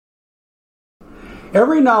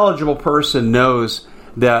Every knowledgeable person knows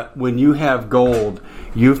that when you have gold,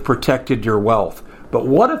 you've protected your wealth. But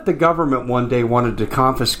what if the government one day wanted to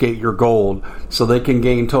confiscate your gold so they can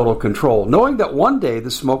gain total control, knowing that one day the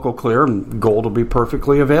smoke will clear and gold will be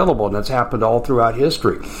perfectly available, and that's happened all throughout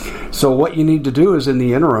history. So what you need to do is, in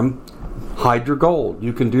the interim, hide your gold.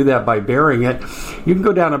 You can do that by burying it. You can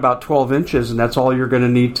go down about 12 inches, and that's all you're going to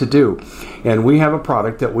need to do. And we have a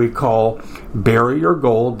product that we call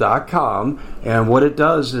buryyourgold.com, and what it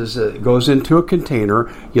does is it goes into a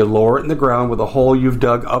container. You lower it in the ground with a hole you've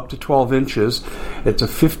dug up to 12 inches. It's a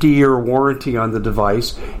 50-year warranty on the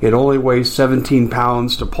device. It only weighs 17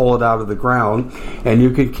 pounds to pull it out of the ground, and you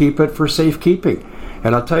can keep it for safekeeping.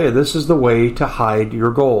 And I'll tell you, this is the way to hide your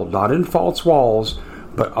gold. Not in false walls,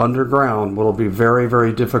 but underground, will be very,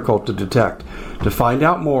 very difficult to detect. To find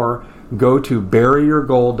out more, go to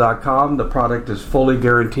buryyourgold.com. The product is fully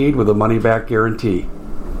guaranteed with a money-back guarantee.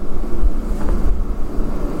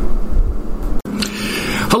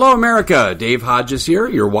 Hello, America. Dave Hodges here.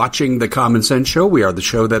 You're watching The Common Sense Show. We are the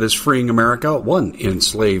show that is freeing America one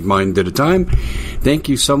enslaved mind at a time. Thank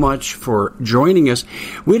you so much for joining us.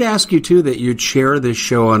 We'd ask you, too, that you'd share this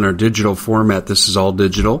show on our digital format. This is all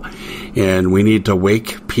digital, and we need to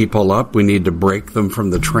wake people up. We need to break them from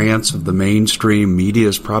the trance of the mainstream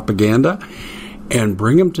media's propaganda and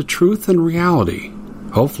bring them to truth and reality.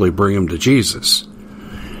 Hopefully bring them to Jesus.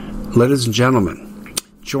 Ladies and gentlemen,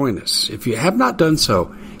 join us. If you have not done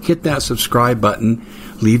so, hit that subscribe button.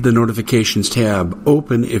 Leave the notifications tab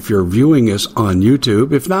open if you're viewing us on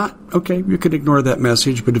YouTube. If not, okay, you can ignore that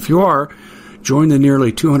message. But if you are, join the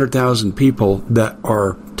nearly 200,000 people that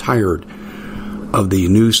are tired of the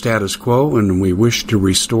new status quo, and we wish to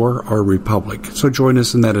restore our republic. So join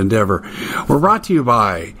us in that endeavor. We're brought to you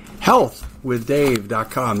by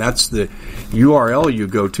healthwithdave.com. That's the URL you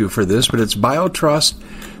go to for this, but it's BioTrust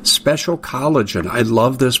Special Collagen. I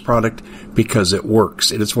love this product because it works.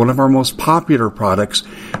 And it's one of our most popular products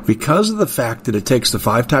because of the fact that it takes the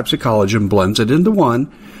 5 types of collagen, blends it into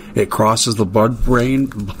one. It crosses the blood-brain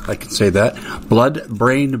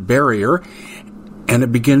barrier, and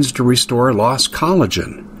it begins to restore lost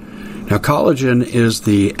collagen. Now, collagen is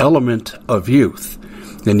the element of youth,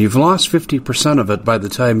 and you've lost 50% of it by the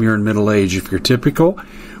time you're in middle age if you're typical.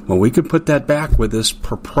 Well, we could put that back with this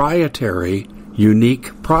proprietary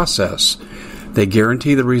unique process. They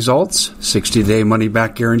guarantee the results, 60-day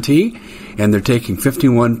money-back guarantee, and they're taking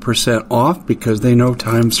 51% off because they know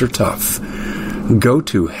times are tough. Go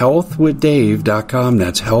to healthwithdave.com.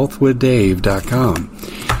 That's healthwithdave.com.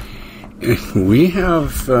 We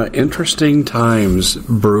have interesting times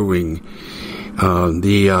brewing.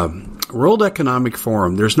 The World Economic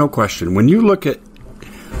Forum, there's no question. When you look at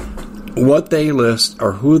what they list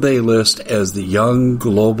or who they list as the Young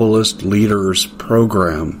Globalist Leaders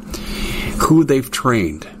Program, who they've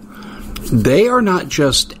trained, they are not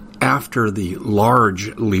just after the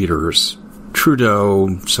large leaders,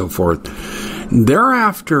 Trudeau, so forth. They're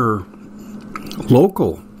after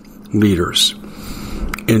local leaders.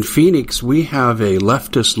 In Phoenix, we have a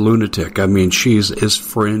leftist lunatic. I mean, she's as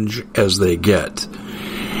fringe as they get.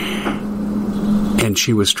 And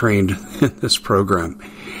she was trained in this program.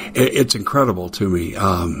 It's incredible to me.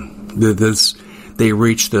 They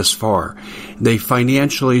reach this far. They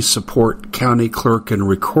financially support county clerk and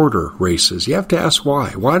recorder races. You have to ask why.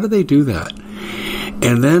 Why do they do that?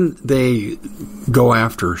 And then they go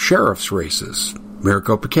after sheriff's races,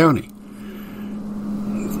 Maricopa County,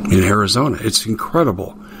 in Arizona. It's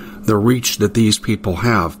incredible, the reach that these people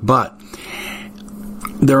have. But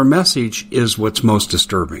their message is what's most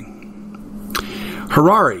disturbing.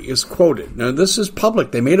 Harari is quoted. Now, this is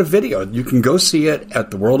public. They made a video. You can go see it at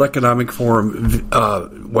the World Economic Forum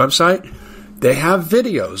website. They have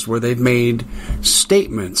videos where they've made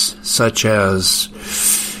statements such as,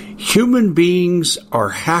 human beings are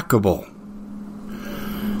hackable.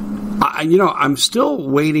 I'm still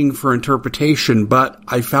waiting for interpretation, but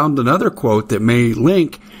I found another quote that may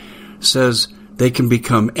link, says, they can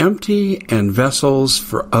become empty and vessels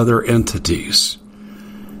for other entities.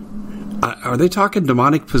 Are they talking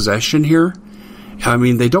demonic possession here? I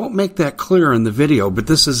mean, they don't make that clear in the video, but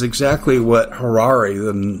this is exactly what Harari,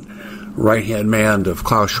 the right-hand man of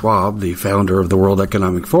Klaus Schwab, the founder of the World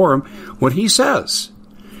Economic Forum, what he says.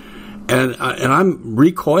 And I'm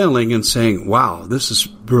recoiling and saying, wow, this is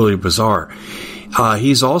really bizarre.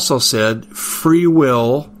 He's also said free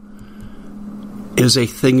will is a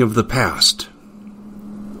thing of the past.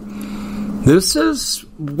 This is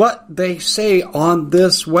what they say on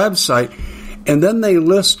this website, and then they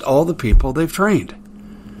list all the people they've trained.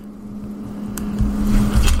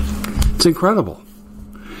 It's incredible.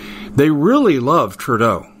 They really love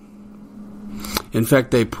Trudeau. In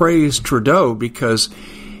fact, they praised Trudeau because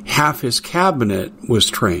half his cabinet was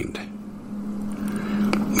trained.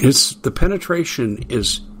 The penetration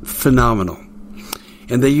is phenomenal.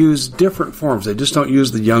 And they use different forms. They just don't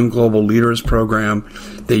use the Young Global Leaders Program.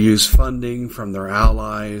 They use funding from their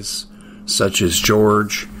allies, such as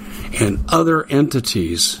George, and other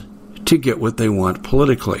entities to get what they want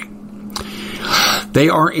politically. They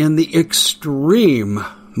are in the extreme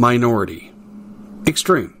minority.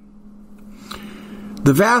 Extreme.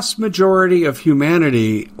 The vast majority of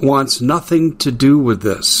humanity wants nothing to do with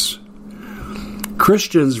this.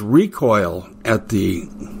 Christians recoil at the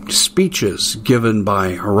speeches given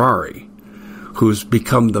by Harari, who's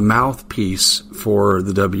become the mouthpiece for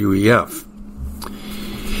the WEF.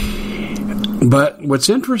 But what's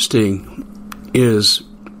interesting is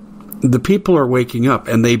the people are waking up,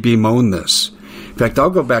 and they bemoan this. In fact, I'll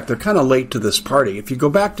go back. They're kind of late to this party. If you go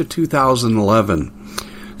back to 2011,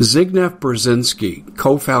 Zbigniew Brzezinski,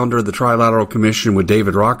 co-founder of the Trilateral Commission with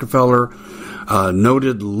David Rockefeller,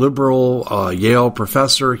 noted liberal Yale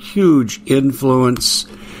professor, huge influence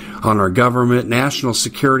on our government, national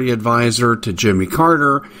security advisor to Jimmy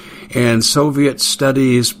Carter, and Soviet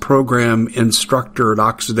studies program instructor at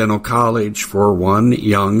Occidental College for one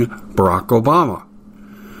young Barack Obama,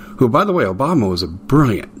 who, by the way, Obama was a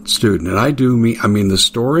brilliant student. And I mean the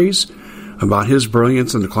stories about his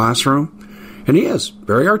brilliance in the classroom, and he is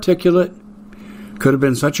very articulate, could have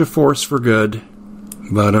been such a force for good,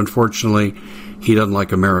 but unfortunately, he doesn't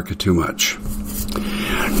like America too much.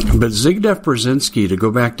 But Zbigniew Brzezinski, to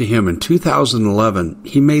go back to him, in 2011,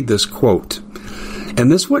 he made this quote.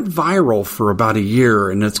 And this went viral for about a year,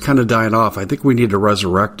 and it's kind of died off. I think we need to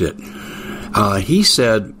resurrect it. He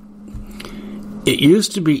said, "It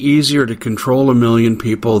used to be easier to control 1 million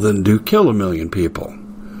people than to kill 1 million people."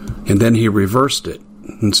 And then he reversed it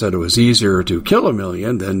and said it was easier to kill 1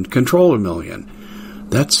 million than control 1 million.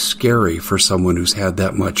 That's scary for someone who's had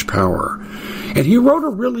that much power. And he wrote a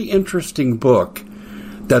really interesting book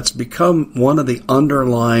that's become one of the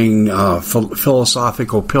underlying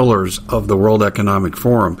philosophical pillars of the World Economic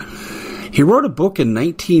Forum. He wrote a book in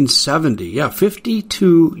 1970,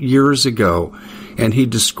 52 years ago, and he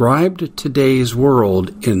described today's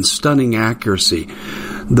world in stunning accuracy.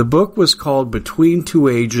 The book was called Between Two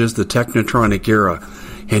Ages, the Technotronic Era.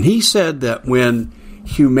 And he said that when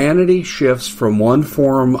humanity shifts from one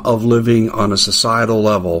form of living on a societal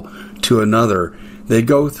level to another, they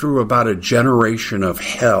go through about a generation of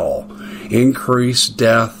hell, increased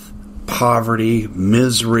death, poverty,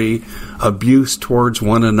 misery, abuse towards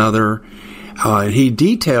one another. He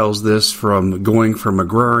details this from going from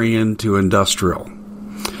agrarian to industrial.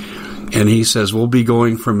 And he says we'll be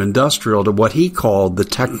going from industrial to what he called the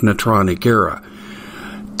technotronic era.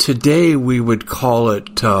 Today we would call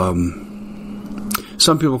it,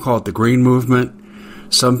 some people call it the green movement.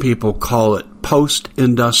 Some people call it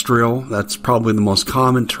post-industrial. That's probably the most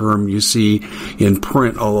common term you see in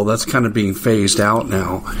print, although that's kind of being phased out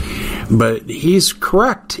now. But he's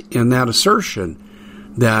correct in that assertion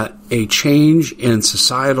that a change in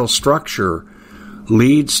societal structure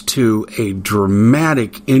leads to a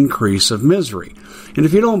dramatic increase of misery. And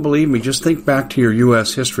if you don't believe me, just think back to your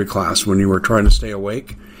U.S. history class when you were trying to stay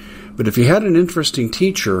awake. But if you had an interesting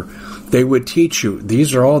teacher, they would teach you,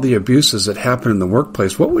 these are all the abuses that happen in the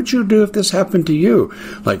workplace. What would you do if this happened to you?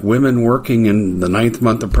 Like women working in the 9th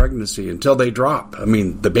month of pregnancy until they drop. I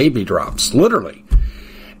mean, the baby drops, literally.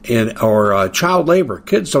 Or child labor.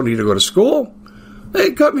 Kids don't need to go to school.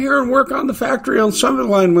 They come here and work on the factory on assembly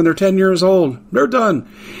line when they're 10 years old. They're done.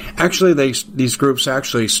 Actually, these groups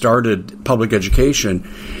actually started public education,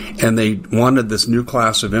 and they wanted this new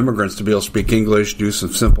class of immigrants to be able to speak English, do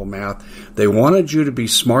some simple math. They wanted you to be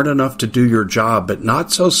smart enough to do your job, but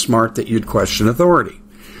not so smart that you'd question authority.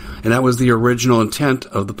 And that was the original intent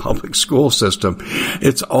of the public school system.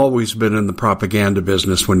 It's always been in the propaganda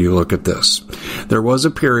business when you look at this. There was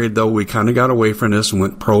a period, though, we kind of got away from this and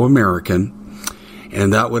went pro-American.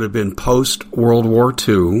 And that would have been post-World War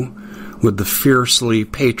II with the fiercely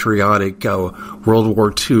patriotic World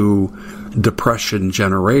War II Depression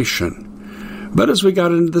generation. But as we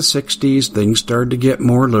got into the 60s, things started to get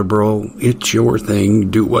more liberal. It's your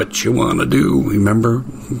thing. Do what you want to do. Remember?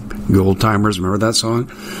 The old timers, remember that song?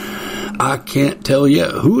 I can't tell you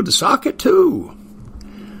who to sock it to.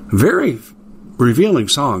 Very revealing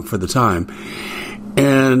song for the time.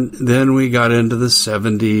 And then we got into the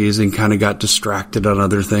 70s and kind of got distracted on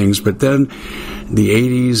other things. But then the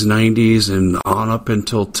 80s, 90s, and on up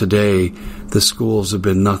until today, the schools have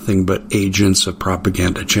been nothing but agents of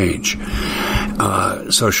propaganda change,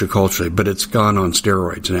 socioculturally. But it's gone on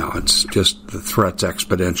steroids now. It's just the threat's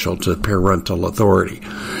exponential to parental authority.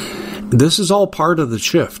 This is all part of the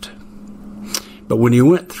shift. But when you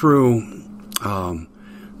went through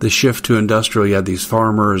the shift to industrial, you had these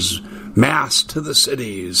farmers massed to the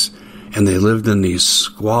cities, and they lived in these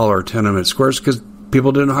squalor tenement squares because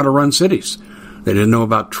people didn't know how to run cities. They didn't know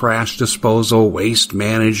about trash disposal, waste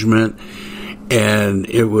management, and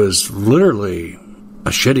it was literally a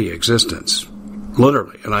shitty existence.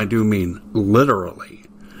 Literally, and I do mean literally.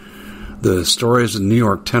 The stories of New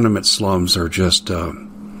York tenement slums are just,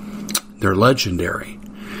 they're legendary.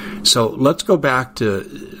 So let's go back to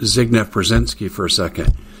Zbigniew Brzezinski for a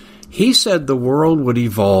second. He said the world would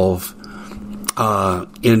evolve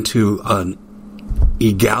into an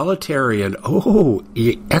egalitarian,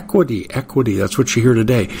 equity, that's what you hear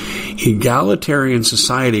today, egalitarian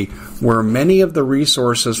society where many of the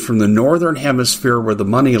resources from the northern hemisphere where the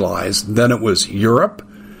money lies, then it was Europe,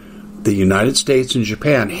 the United States, and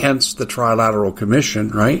Japan, hence the Trilateral Commission,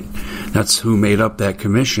 right? That's who made up that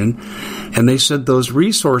commission. And they said those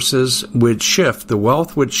resources would shift, the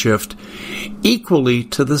wealth would shift equally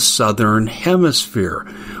to the southern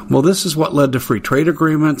hemisphere. Well, this is what led to free trade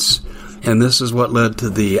agreements, and this is what led to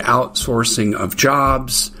the outsourcing of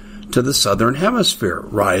jobs to the southern hemisphere,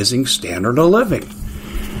 rising standard of living.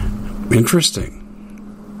 Interesting.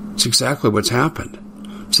 It's exactly what's happened.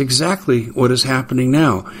 It's exactly what is happening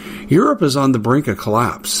now. Europe is on the brink of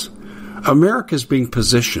collapse. America is being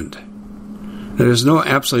positioned. There's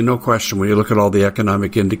absolutely no question when you look at all the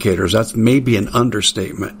economic indicators. That's maybe an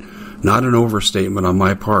understatement, not an overstatement on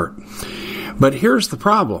my part. But here's the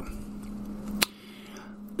problem.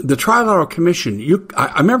 The Trilateral Commission,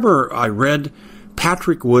 I remember I read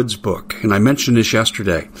Patrick Wood's book, and I mentioned this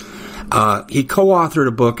yesterday. He co-authored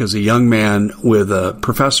a book as a young man with a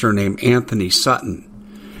professor named Anthony Sutton,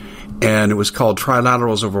 and it was called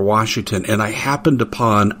Trilaterals over Washington, and I happened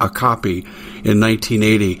upon a copy in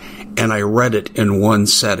 1980, and I read it in one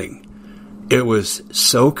setting. It was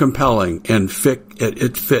so compelling, and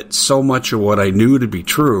it fit so much of what I knew to be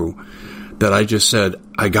true that I just said,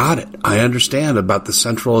 I got it. I understand about the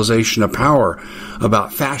centralization of power,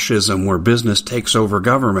 about fascism where business takes over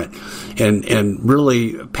government. And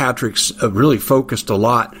really, Patrick's really focused a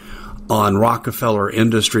lot on Rockefeller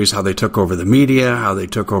Industries, how they took over the media, how they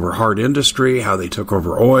took over hard industry, how they took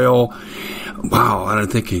over oil. Wow, and I'm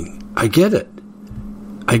thinking, I get it.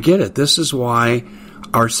 I get it. This is why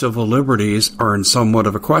our civil liberties are in somewhat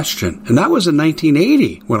of a question. And that was in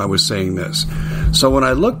 1980 when I was saying this. So when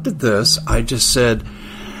I looked at this, I just said,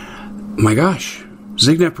 my gosh,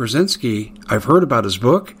 Zbigniew Brzezinski, I've heard about his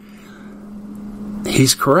book.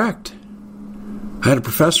 He's correct. I had a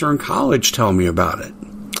professor in college tell me about it.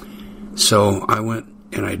 So I went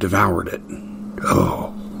and I devoured it.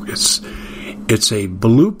 Oh, it's a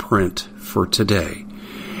blueprint for today.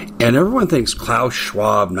 And everyone thinks Klaus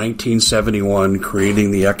Schwab, 1971,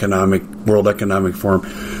 creating the World Economic Forum.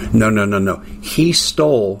 No. He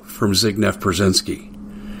stole from Zbigniew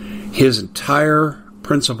Brzezinski. His entire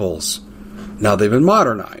principles, now they've been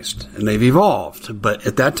modernized and they've evolved, but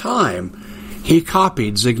at that time, he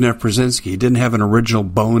copied Zbigniew Brzezinski. He didn't have an original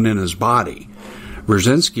bone in his body.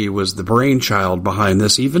 Brzezinski was the brainchild behind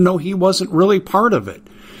this, even though he wasn't really part of it.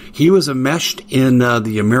 He was enmeshed in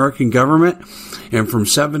the American government, and from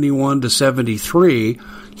 71 to 73,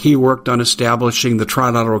 he worked on establishing the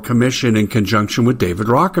Trilateral Commission in conjunction with David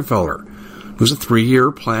Rockefeller. It was a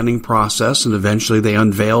 3-year planning process, and eventually they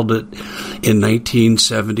unveiled it in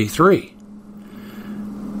 1973.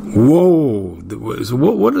 Whoa,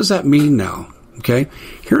 what does that mean now? Okay,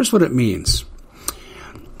 here's what it means.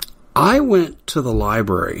 I went to the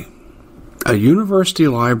library, a university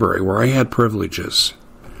library where I had privileges.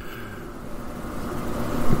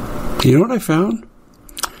 You know what I found?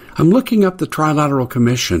 I'm looking up the Trilateral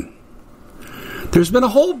Commission. There's been a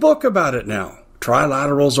whole book about it now.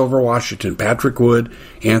 Trilaterals over Washington, Patrick Wood,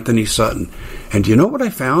 Anthony Sutton. And do you know what I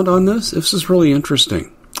found on this? This is really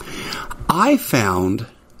interesting. I found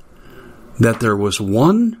that there was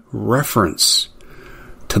one reference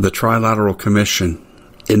to the Trilateral Commission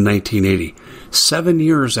in 1980, 7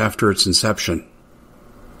 years after its inception.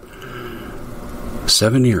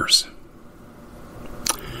 7 years.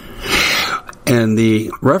 And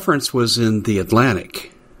the reference was in The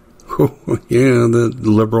Atlantic. Yeah, the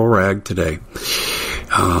liberal rag today.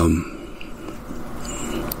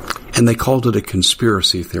 And they called it a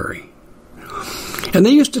conspiracy theory. And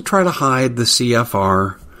they used to try to hide the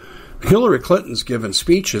CFR. Hillary Clinton's given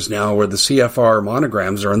speeches now where the CFR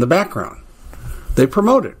monograms are in the background. They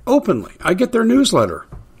promote it openly. I get their newsletter.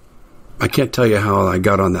 I can't tell you how I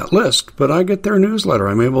got on that list, but I get their newsletter.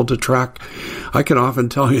 I'm able to track. I can often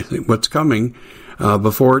tell you what's coming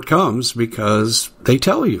before it comes because they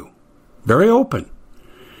tell you. Very open.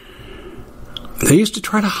 They used to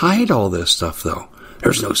try to hide all this stuff, though.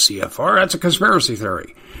 There's no CFR. That's a conspiracy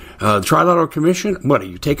theory. The Trilateral Commission, what, are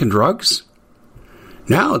you taking drugs?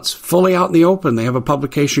 Now it's fully out in the open. They have a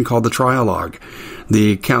publication called the Trialogue.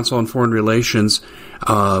 The Council on Foreign Relations,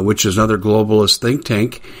 which is another globalist think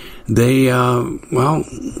tank, they,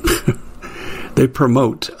 they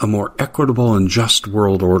promote a more equitable and just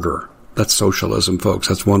world order. That's socialism, folks.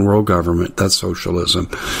 That's one world government. That's socialism.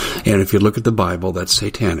 And if you look at the Bible, that's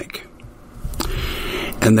satanic.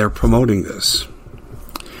 And they're promoting this.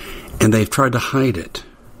 And they've tried to hide it.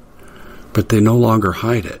 But they no longer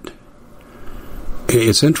hide it.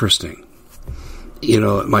 It's interesting. You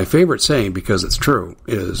know, my favorite saying, because it's true,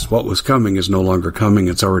 is what was coming is no longer coming.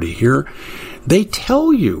 It's already here. They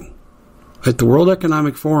tell you at the World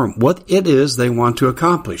Economic Forum what it is they want to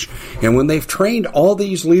accomplish. And when they've trained all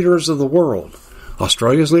these leaders of the world,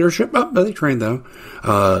 Australia's leadership, they trained them.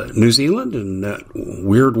 New Zealand and that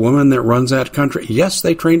weird woman that runs that country, yes,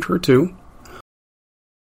 they trained her too.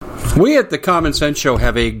 We at the Common Sense Show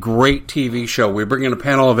have a great TV show. We bring in a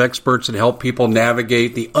panel of experts and help people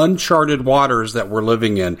navigate the uncharted waters that we're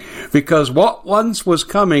living in. Because what once was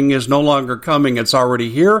coming is no longer coming. It's already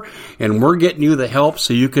here, and we're getting you the help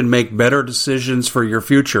so you can make better decisions for your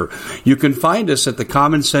future. You can find us at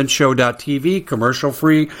thecommonsenseshow.tv,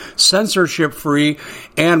 commercial-free, censorship-free,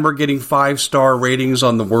 and we're getting 5-star ratings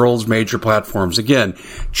on the world's major platforms. Again,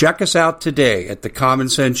 check us out today at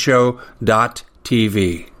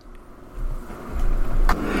thecommonsenseshow.tv.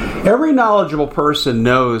 Every knowledgeable person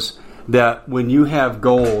knows that when you have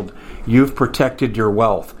gold, you've protected your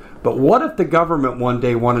wealth. But what if the government one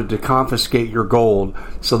day wanted to confiscate your gold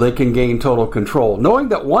so they can gain total control, knowing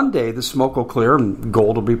that one day the smoke will clear and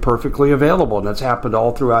gold will be perfectly available, and that's happened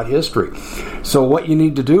all throughout history. So what you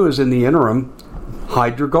need to do is, in the interim,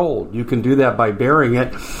 hide your gold. You can do that by burying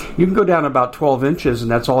it. You can go down about 12 inches, and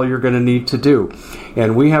that's all you're going to need to do.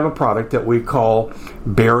 And we have a product that we call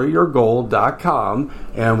buryyourgold.com,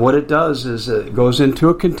 and what it does is it goes into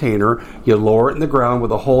a container. You lower it in the ground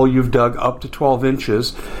with a hole you've dug up to 12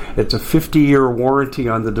 inches. It's a 50-year warranty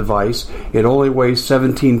on the device. It only weighs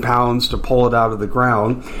 17 pounds to pull it out of the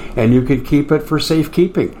ground, and you can keep it for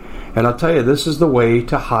safekeeping. And I'll tell you, this is the way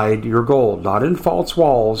to hide your gold. Not in false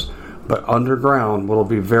walls, but underground, will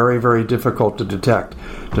be very, very difficult to detect.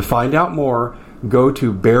 To find out more, go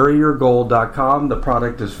to buryyourgold.com. The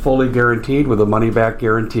product is fully guaranteed with a money-back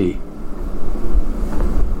guarantee.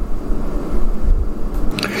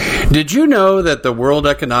 Did you know that the World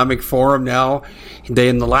Economic Forum now,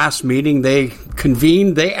 in the last meeting they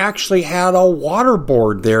convened, they actually had a water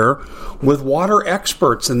board there with water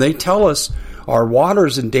experts, and they tell us our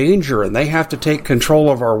water's in danger and they have to take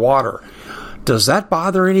control of our water. Does that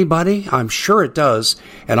bother anybody? I'm sure it does.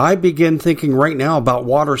 And I begin thinking right now about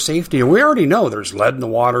water safety. And we already know there's lead in the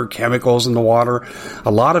water, chemicals in the water.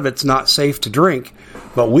 A lot of it's not safe to drink.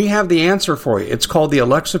 But we have the answer for you. It's called the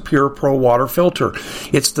Alexa Pure Pro Water Filter.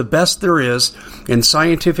 It's the best there is, and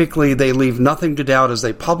scientifically they leave nothing to doubt as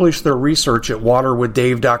they publish their research at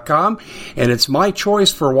waterwithdave.com, and it's my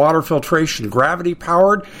choice for water filtration. Gravity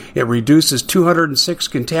powered, it reduces 206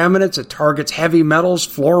 contaminants, it targets heavy metals,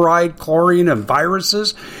 fluoride, chlorine, and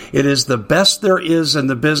viruses. It is the best there is in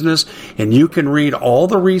the business, and you can read all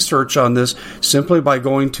the research on this simply by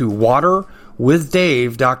going to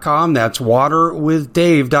waterwithdave.com. That's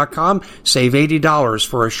waterwithdave.com. Save $80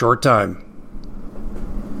 for a short time.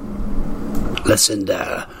 Listen,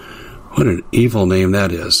 what an evil name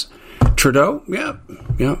that is. Trudeau? Yep.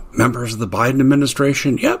 Members of the Biden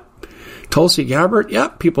administration? Yep. Tulsi Gabbard?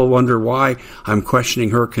 Yep. People wonder why I'm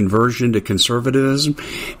questioning her conversion to conservatism.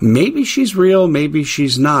 Maybe she's real, maybe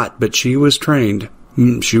she's not, but she was trained.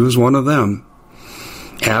 She was one of them.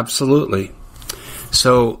 Absolutely.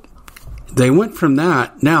 So they went from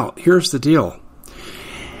that. Now, here's the deal.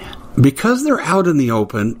 Because they're out in the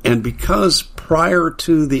open, and because prior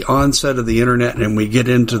to the onset of the internet, and we get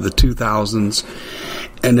into the 2000s,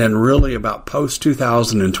 and then really about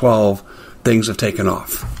post-2012, things have taken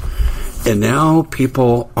off. And now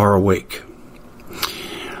people are awake.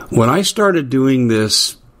 When I started doing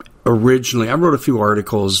this originally, I wrote a few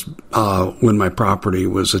articles when my property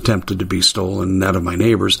was attempted to be stolen, that of my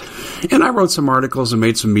neighbors. And I wrote some articles and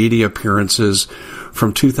made some media appearances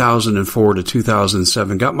from 2004 to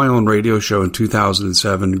 2007. Got my own radio show in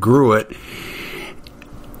 2007, grew it.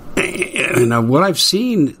 And what I've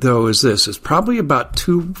seen, though, is this. Is probably about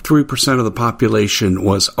 2-3% of the population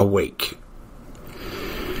was awake.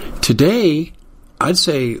 Today, I'd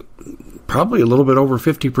say probably a little bit over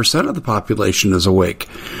 50% of the population is awake.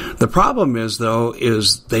 The problem is, though,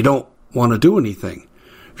 is they don't want to do anything.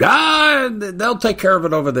 They'll take care of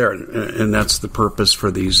it over there. And that's the purpose for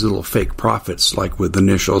these little fake prophets, like with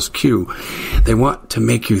initials Q. They want to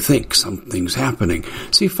make you think something's happening.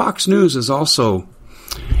 See, Fox News is also,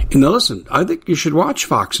 listen, I think you should watch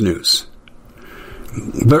Fox News.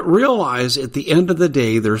 But realize at the end of the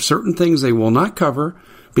day, there are certain things they will not cover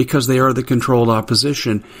because they are the controlled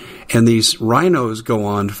opposition. And these rhinos go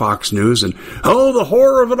on Fox News and, the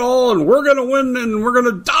horror of it all, and we're going to win, and we're going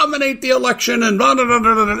to dominate the election, and blah, blah, blah,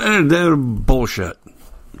 blah, blah, and they're bullshit.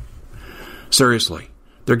 Seriously.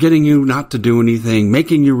 They're getting you not to do anything,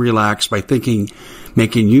 making you relax by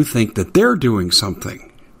making you think that they're doing something.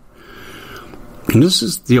 And this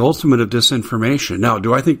is the ultimate of disinformation. Now,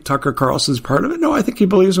 do I think Tucker Carlson's part of it? No, I think he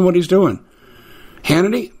believes in what he's doing.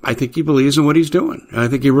 Hannity, I think he believes in what he's doing. I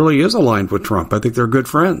think he really is aligned with Trump. I think they're good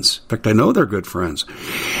friends. In fact, I know they're good friends.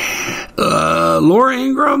 Laura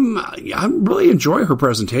Ingraham, I really enjoy her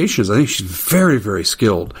presentations. I think she's very, very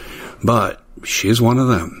skilled. But she's one of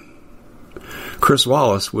them. Chris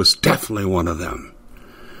Wallace was definitely one of them.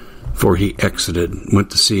 Before he exited,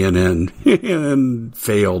 went to CNN, and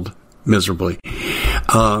failed miserably.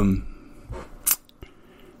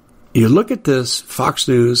 You look at this, Fox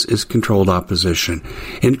News is controlled opposition.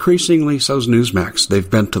 Increasingly, so's Newsmax. They've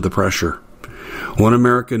bent to the pressure. One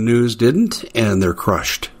American News didn't, and they're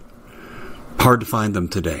crushed. Hard to find them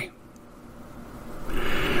today.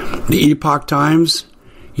 The Epoch Times,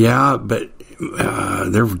 yeah, but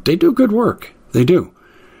they do good work. They do.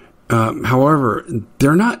 However,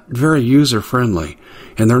 they're not very user-friendly,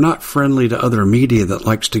 and they're not friendly to other media that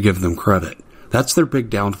likes to give them credit. That's their big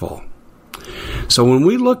downfall. So when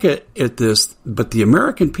we look at this, but the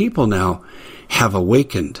American people now have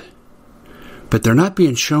awakened, but they're not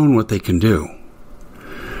being shown what they can do.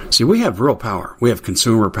 See, we have real power. We have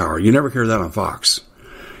consumer power. You never hear that on Fox.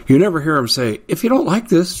 You never hear them say, if you don't like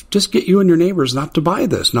this, just get you and your neighbors not to buy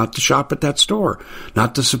this, not to shop at that store,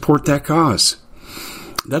 not to support that cause.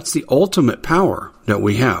 That's the ultimate power that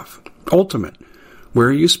we have. Ultimate.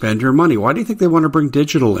 Where you spend your money. Why do you think they want to bring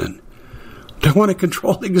digital in? They want to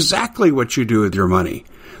control exactly what you do with your money.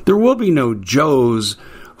 There will be no Joe's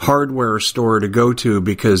hardware store to go to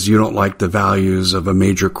because you don't like the values of a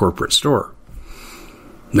major corporate store.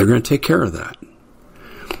 They're going to take care of that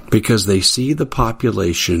because they see the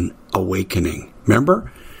population awakening.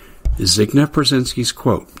 Remember Zbigniew Brzezinski's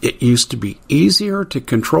quote, it used to be easier to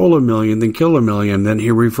control 1 million than kill 1 million. Then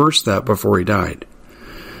he reversed that before he died.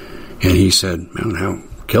 And he said,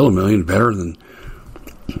 kill 1 million better than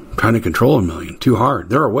trying to control 1 million. Too hard.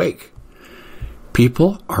 They're awake.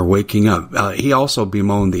 People are waking up. He also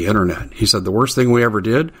bemoaned the internet. He said the worst thing we ever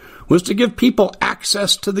did was to give people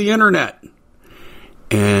access to the internet.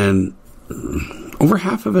 And over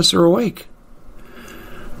half of us are awake.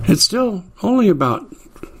 It's still only about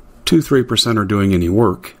 2-3% are doing any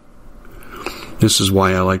work. This is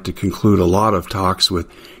why I like to conclude a lot of talks with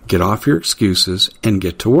get off your excuses and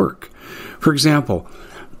get to work. For example,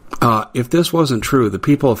 if this wasn't true, the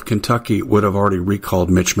people of Kentucky would have already recalled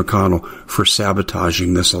Mitch McConnell for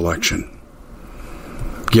sabotaging this election,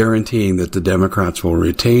 guaranteeing that the Democrats will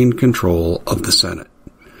retain control of the Senate.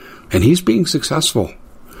 And he's being successful.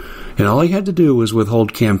 And all he had to do was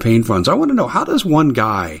withhold campaign funds. I want to know, how does one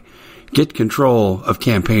guy get control of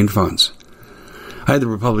campaign funds? I had the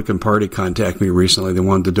Republican Party contact me recently. They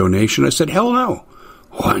wanted the donation. I said, hell no.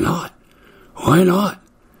 Why not? Why not?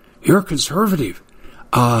 You're a conservative.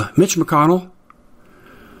 Mitch McConnell,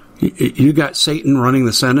 you got Satan running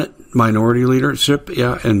the Senate, minority leadership,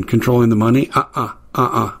 yeah, and controlling the money?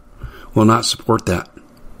 Will not support that.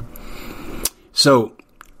 So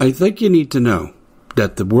I think you need to know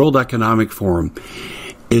that the World Economic Forum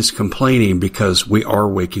is complaining because we are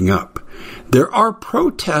waking up. There are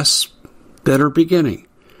protests that are beginning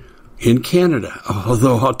in Canada,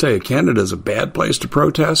 although I'll tell you, Canada is a bad place to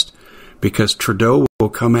protest because Trudeau will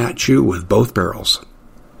come at you with both barrels.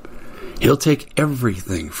 He'll take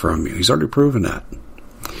everything from you. He's already proven that.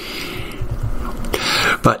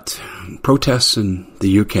 But protests in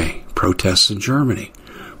the UK, protests in Germany,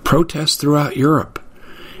 protests throughout Europe,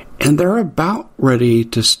 and they're about ready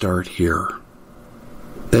to start here.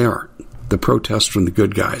 They are. The protests from the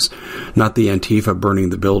good guys, not the Antifa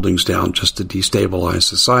burning the buildings down just to destabilize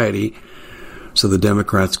society so the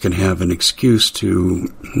Democrats can have an excuse to,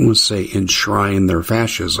 let's say, enshrine their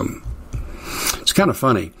fascism. It's kind of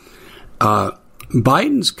funny.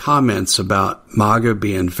 Biden's comments about MAGA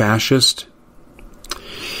being fascist,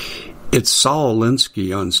 it's Saul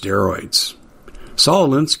Alinsky on steroids. Saul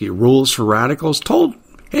Alinsky, Rules for Radicals, told,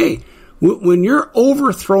 hey, when you're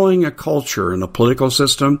overthrowing a culture and a political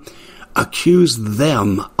system, accuse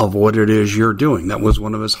them of what it is you're doing. That was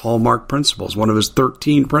one of his hallmark principles, one of his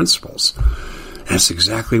 13 principles. That's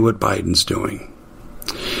exactly what Biden's doing.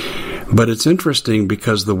 But it's interesting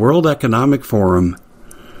because the World Economic Forum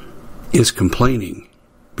is complaining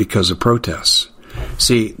because of protests.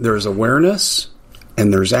 See, there's awareness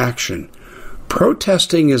and there's action.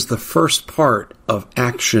 Protesting is the first part of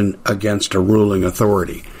action against a ruling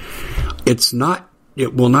authority.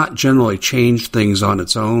 It will not generally change things on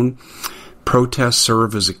its own. Protests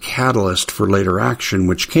serve as a catalyst for later action,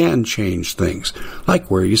 which can change things, like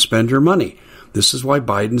where you spend your money. This is why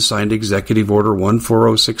Biden signed Executive Order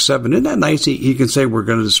 14067. Isn't that nice? He can say we're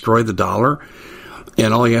going to destroy the dollar,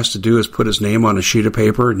 and all he has to do is put his name on a sheet of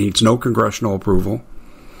paper. It needs no congressional approval.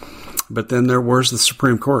 But then where's the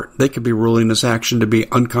Supreme Court? They could be ruling this action to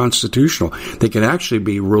be unconstitutional. They could actually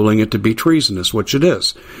be ruling it to be treasonous, which it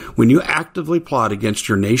is. When you actively plot against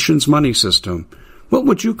your nation's money system, what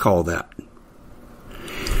would you call that?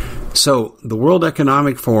 So the World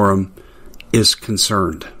Economic Forum is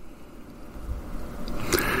concerned.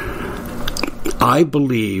 I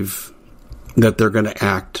believe that they're going to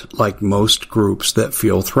act like most groups that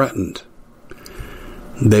feel threatened.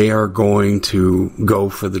 They are going to go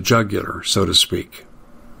for the jugular, so to speak.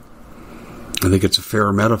 I think it's a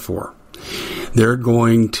fair metaphor. They're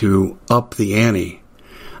going to up the ante.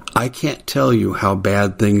 I can't tell you how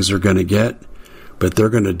bad things are going to get, but they're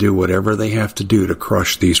going to do whatever they have to do to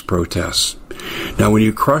crush these protests. Now, when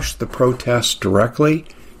you crush the protests directly,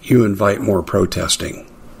 you invite more protesting.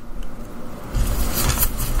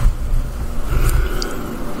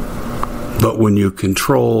 But when you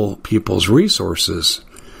control people's resources,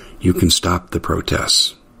 you can stop the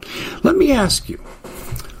protests. Let me ask you,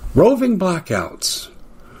 roving blackouts,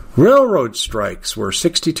 railroad strikes where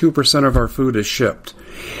 62% of our food is shipped,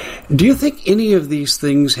 do you think any of these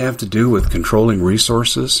things have to do with controlling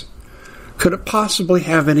resources? Could it possibly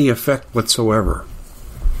have any effect whatsoever?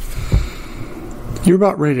 You're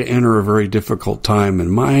about ready to enter a very difficult time,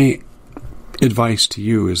 and my advice to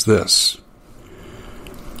you is this.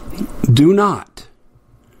 Do not,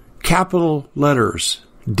 capital letters,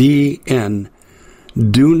 DN,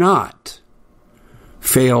 do not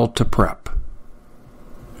fail to prep.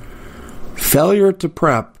 Failure to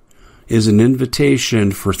prep is an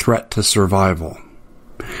invitation for threat to survival,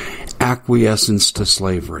 acquiescence to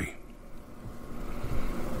slavery.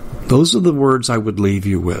 Those are the words I would leave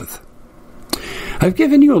you with. I've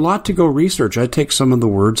given you a lot to go research. I take some of the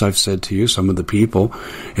words I've said to you, some of the people,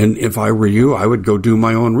 and if I were you, I would go do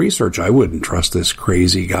my own research. I wouldn't trust this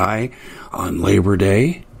crazy guy on Labor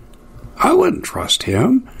Day. I wouldn't trust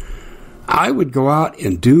him. I would go out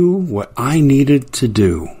and do what I needed to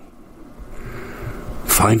do.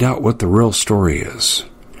 Find out what the real story is.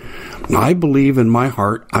 I believe in my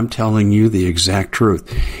heart I'm telling you the exact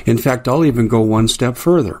truth. In fact, I'll even go one step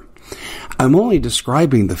further. I'm only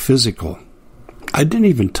describing the physical. I didn't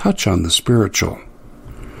even touch on the spiritual.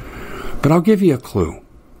 But I'll give you a clue.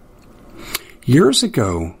 Years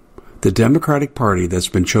ago, the Democratic Party that's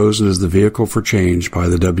been chosen as the vehicle for change by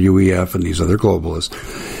the WEF and these other globalists,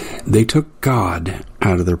 they took God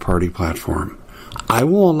out of their party platform. I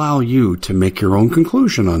will allow you to make your own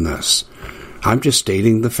conclusion on this. I'm just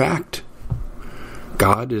stating the fact.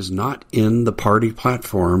 God is not in the party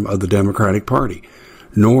platform of the Democratic Party,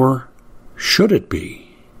 nor should it be.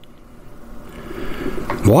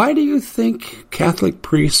 Why do you think Catholic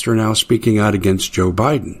priests are now speaking out against Joe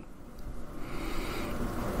Biden?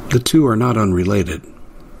 The two are not unrelated.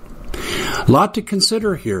 A lot to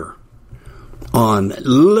consider here on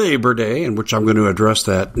Labor Day, in which I'm going to address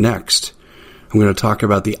that next. I'm going to talk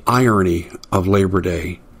about the irony of Labor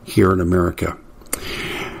Day here in America.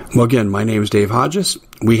 Well, again, my name is Dave Hodges.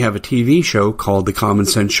 We have a TV show called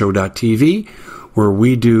TheCommonSenseShow.tv, where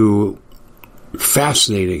we do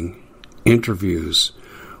fascinating interviews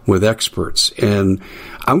with experts. And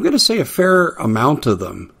I'm going to say a fair amount of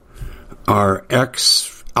them are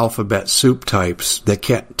ex-alphabet soup types that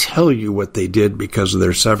can't tell you what they did because of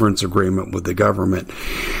their severance agreement with the government.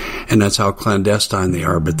 And that's how clandestine they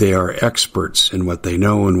are. But they are experts in what they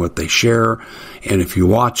know and what they share. And if you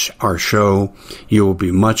watch our show, you will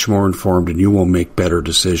be much more informed and you will make better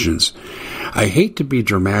decisions. I hate to be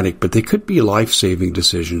dramatic, but they could be life-saving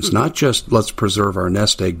decisions, not just let's preserve our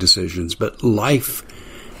nest egg decisions, but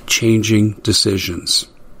life-changing decisions.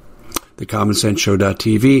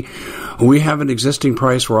 TheCommonSenseShow.tv. We have an existing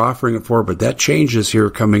price we're offering it for, but that changes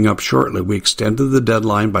here coming up shortly. We extended the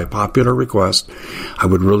deadline by popular request. I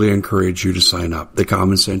would really encourage you to sign up.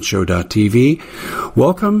 TheCommonSenseShow.tv.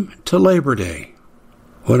 Welcome to Labor Day.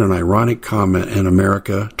 What an ironic comment in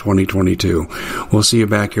America 2022. We'll see you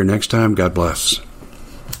back here next time. God bless.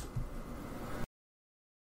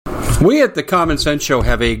 We at the Common Sense Show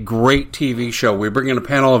have a great TV show. We bring in a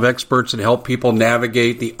panel of experts and help people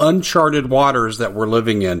navigate the uncharted waters that we're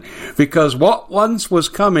living in. Because what once was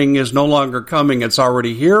coming is no longer coming. It's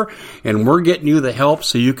already here, and we're getting you the help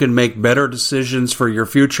so you can make better decisions for your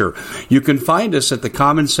future. You can find us at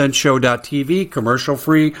thecommonsenseshow.tv,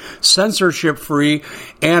 commercial-free, censorship-free,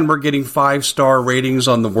 and we're getting 5-star ratings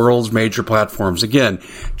on the world's major platforms. Again,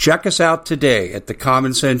 check us out today at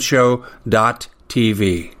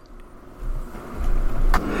thecommonsenseshow.tv.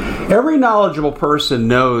 Every knowledgeable person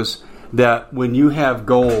knows that when you have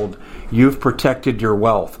gold, you've protected your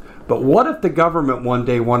wealth. But what if the government one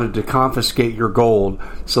day wanted to confiscate your gold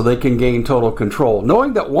so they can gain total control,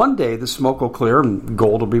 knowing that one day the smoke will clear and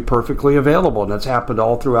gold will be perfectly available, and that's happened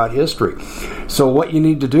all throughout history. So what you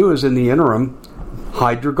need to do is, in the interim,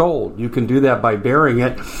 hide your gold. You can do that by burying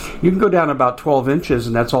it. You can go down about 12 inches,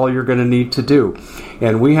 and that's all you're going to need to do.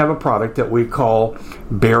 And we have a product that we call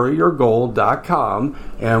buryyourgold.com,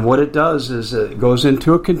 and what it does is it goes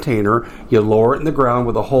into a container. You lower it in the ground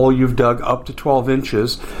with a hole you've dug up to 12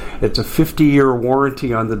 inches. It's a 50-year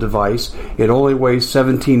warranty on the device. It only weighs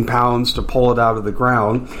 17 pounds to pull it out of the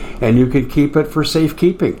ground, and you can keep it for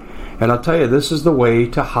safekeeping. And I'll tell you, this is the way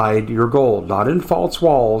to hide your gold, not in false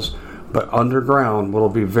walls, but underground, will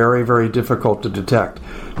be very, very difficult to detect.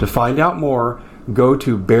 To find out more, go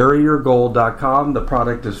to buryyourgold.com. The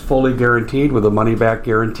product is fully guaranteed with a money-back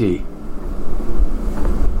guarantee.